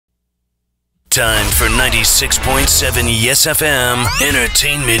Time for 96.7 Yes FM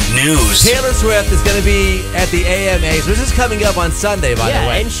Entertainment News. Taylor Swift is going to be at the AMAs, which is coming up on Sunday, by the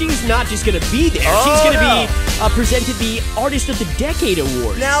way. And she's not just going to be there. She's going to be presented the Artist of the Decade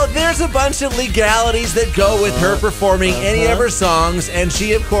Award. Now, there's a bunch of legalities that go with her performing any of her songs, and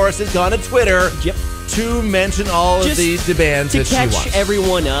she, of course, has gone to Twitter to mention all of these demands that she wants. To catch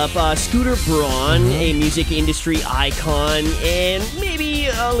everyone up, Scooter Braun, a music industry icon, and maybe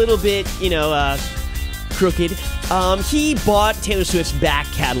a little bit, crooked. He bought Taylor Swift's back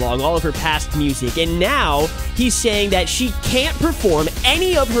catalog, all of her past music, and now he's saying that she can't perform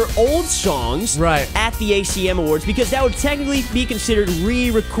any of her old songs at the ACM Awards because that would technically be considered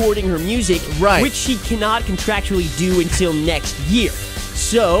re-recording her music, which she cannot contractually do until next year.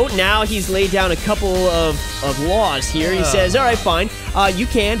 So now he's laid down a couple of laws here. He says, all right, fine, you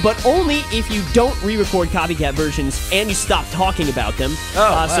can, but only if you don't re-record copycat versions and you stop talking about them.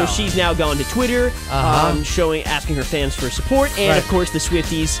 So she's now gone to Twitter, asking her fans for support, and of course the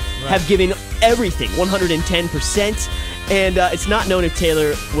Swifties have given everything, 110%. And it's not known if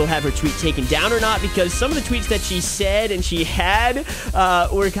Taylor will have her tweet taken down or not because some of the tweets that she said and she had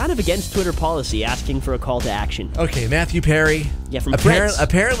were kind of against Twitter policy, asking for a call to action. Okay, Matthew Perry. Yeah, from Friends.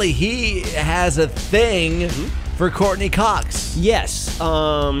 Apparently he has a thing for Courtney Cox. Yes.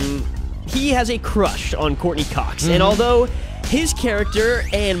 He has a crush on Courtney Cox. And although his character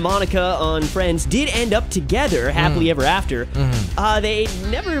and Monica on Friends did end up together happily ever after, they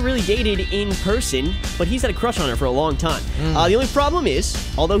never really dated in person, but he's had a crush on her for a long time. The only problem is,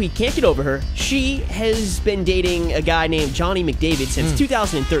 although he can't get over her, she has been dating a guy named Johnny McDavid since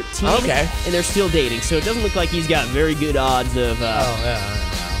 2013, and they're still dating, so it doesn't look like he's got very good odds of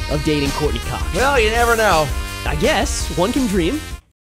dating Courtney Cox. Well, you never know. I guess. One can dream.